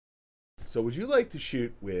So would you like to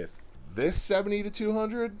shoot with this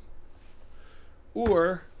 70-200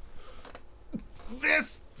 or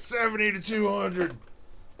this 70-200?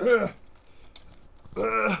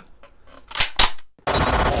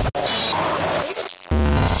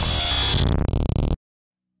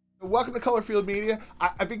 Welcome to Colorfield Media.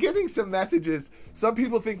 I've been getting some messages. Some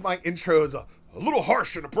people think my intro is a little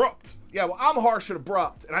harsh and abrupt. Yeah, well, I'm harsh and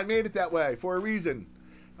abrupt, and I made it that way for a reason.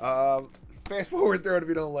 Fast forward through it if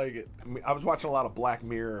you don't like it. I was watching a lot of Black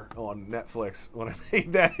Mirror on Netflix when I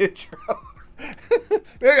made that intro.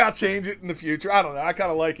 Maybe I'll change it in the future. I don't know. I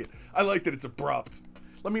kind of like it. I like that it's abrupt.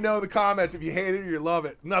 Let me know in the comments if you hate it or you love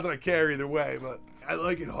it. Not that I care either way, but I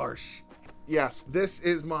like it harsh. Yes, this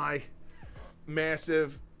is my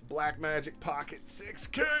massive Blackmagic Pocket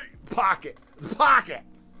 6K pocket. It's a pocket.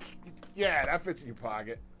 Yeah, that fits in your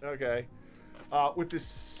pocket. Okay. With this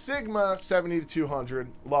Sigma 70-200,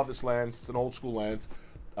 love this lens. It's an old school lens.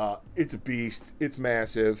 It's a beast. It's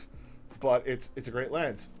massive, but it's a great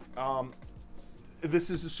lens. This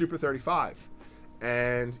is a Super 35,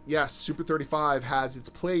 and yes, Super 35 has its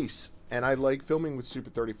place, and I like filming with Super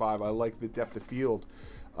 35. I like the depth of field.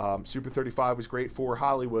 Super 35 was great for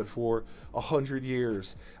Hollywood for 100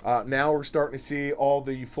 years. Now we're starting to see all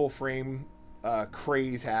the full frame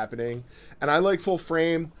craze happening, and I like full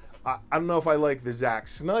frame. I don't know if I like the Zack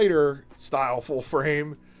Snyder style full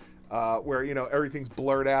frame, where, you know, everything's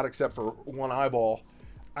blurred out except for one eyeball.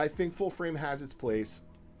 I think full frame has its place.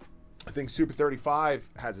 I think Super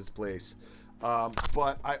 35 has its place.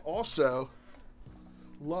 But I also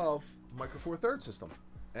love Micro Four Thirds system.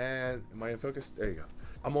 And am I in focus? There you go.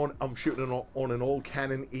 I'm shooting on an old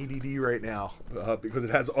Canon 80D right now because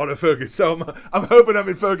it has autofocus. So I'm hoping I'm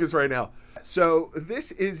in focus right now. So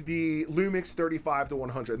this is the Lumix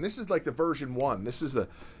 35-100, and this is like the version 1. This is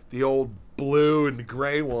the old blue and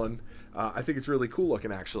gray one. I think it's really cool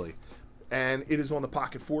looking, actually. And it is on the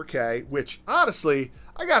Pocket 4K, which honestly,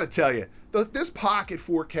 I gotta tell you, this Pocket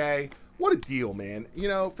 4K, what a deal, man. You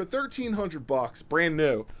know, for 1,300 bucks, brand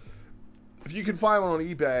new. If you can find one on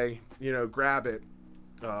eBay, you know, grab it.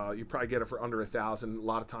 You probably get it for under $1,000. A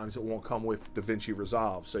lot of times it won't come with DaVinci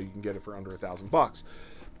Resolve, so you can get it for under $1,000 bucks.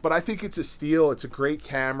 But I think it's a steal. It's a great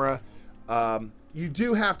camera. You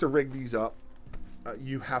do have to rig these up.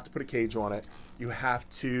 You have to put a cage on it. You have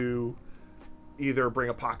to either bring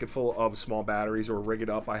a pocket full of small batteries or rig it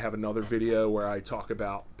up. I have another video where I talk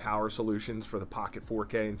about power solutions for the Pocket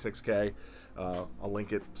 4K and 6K. I'll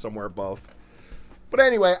link it somewhere above. But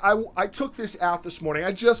anyway, I took this out this morning.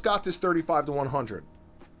 I just got this 35-100.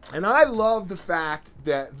 And I love the fact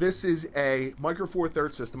that this is a Micro Four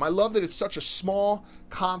Thirds system. I love that it's such a small,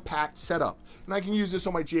 compact setup. And I can use this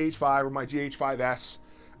on my GH5 or my GH5S.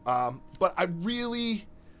 But I really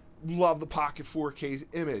love the Pocket 4K's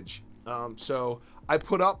image. So I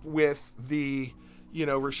put up with the, you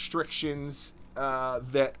know, restrictions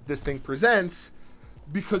that this thing presents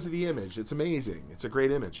because of the image. It's amazing. It's a great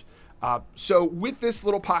image. So with this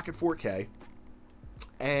little Pocket 4K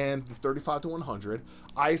and the 35-100,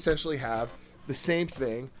 I essentially have the same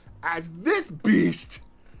thing as this beast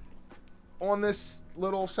on this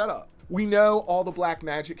little setup. We know all the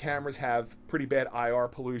Blackmagic cameras have pretty bad IR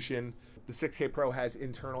pollution. The 6K Pro has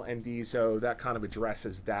internal ND, so that kind of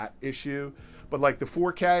addresses that issue. But like the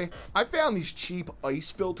 4K, I found these cheap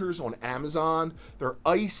ice filters on Amazon. They're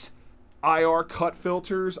ice IR cut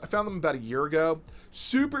filters. I found them about a year ago.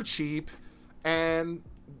 Super cheap, and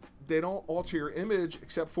they don't alter your image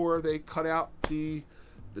except for they cut out the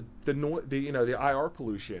IR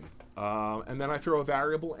pollution. And then I throw a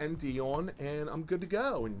variable ND on, and I'm good to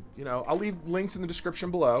go. And you know, I'll leave links in the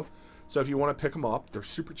description below. So if you want to pick them up, they're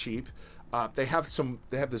super cheap. They have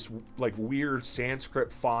this like weird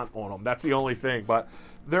Sanskrit font on them. That's the only thing, but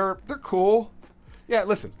they're cool. Yeah,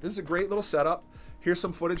 listen, this is a great little setup. Here's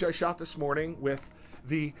some footage I shot this morning with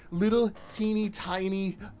the little teeny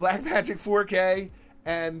tiny Blackmagic 4K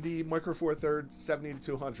and the Micro Four Thirds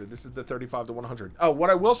 70-200. This is the 35-100. Oh, what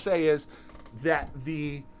I will say is that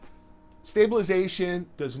the stabilization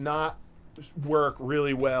does not work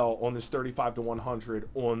really well on this 35-100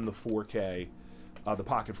 on the 4K, the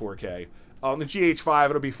Pocket 4K. On the GH5,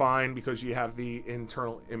 it'll be fine because you have the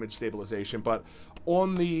internal image stabilization. But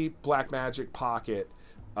on the Blackmagic Pocket,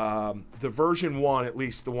 the version 1, at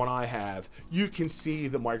least the one I have, you can see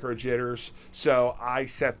the micro jitters. So I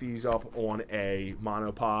set these up on a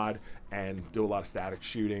monopod and do a lot of static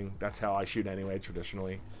shooting. That's how I shoot anyway,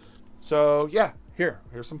 traditionally. So yeah,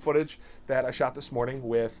 here's some footage that I shot this morning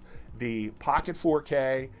with the Pocket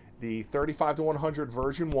 4K, the 35-100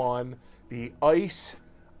 version 1, the ICE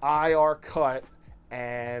IR cut,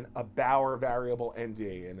 and a Bauer variable ND,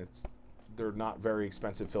 and they're not very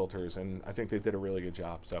expensive filters, and I think they did a really good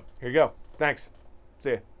job. So here you go. Thanks.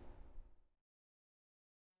 See ya.